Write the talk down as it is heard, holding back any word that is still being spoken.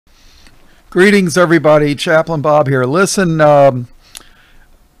Greetings, everybody. Chaplain Bob here. Listen,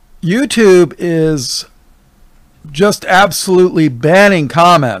 YouTube is just absolutely banning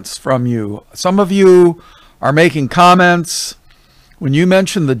comments from you. Some of you are making comments when you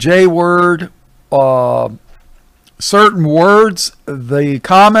mention the J word, certain words, the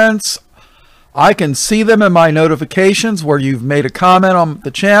comments, I can see them in my notifications where you've made a comment on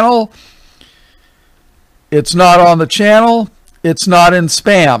the channel. It's not on the channel. It's not in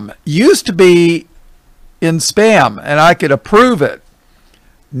spam. Used to be in spam and I could approve it.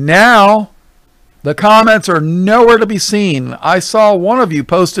 Now the comments are nowhere to be seen. I saw one of you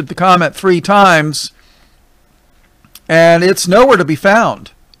posted the comment 3 times and it's nowhere to be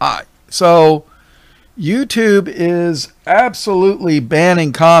found. So YouTube is absolutely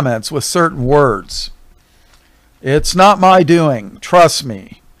banning comments with certain words. It's not my doing, trust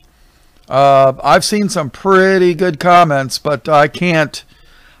me. I've seen some pretty good comments, but I can't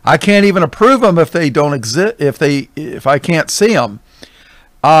even approve them if they don't exist. If I can't see them,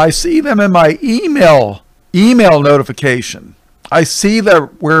 I see them in my email notification. I see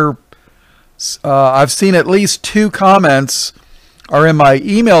that I've seen at least 2 comments are in my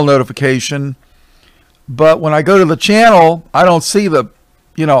email notification, but when I go to the channel, I don't see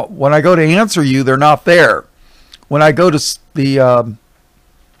when I go to answer you, they're not there. When I go to the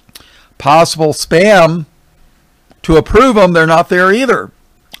possible spam to approve them, they're not there either.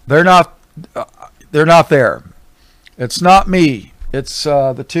 They're not there. It's not me, it's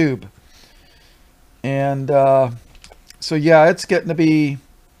the tube. And so yeah, it's getting to be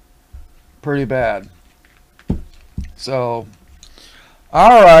pretty bad. So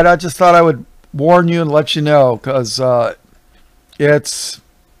all right, I just thought I would warn you and let you know, because it's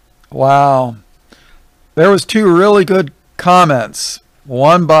wow. There was 2 really good comments.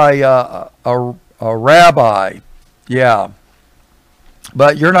 One by a rabbi, yeah,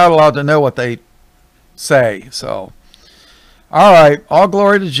 but you're not allowed to know what they say. So, all right, all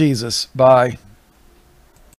glory to Jesus. Bye.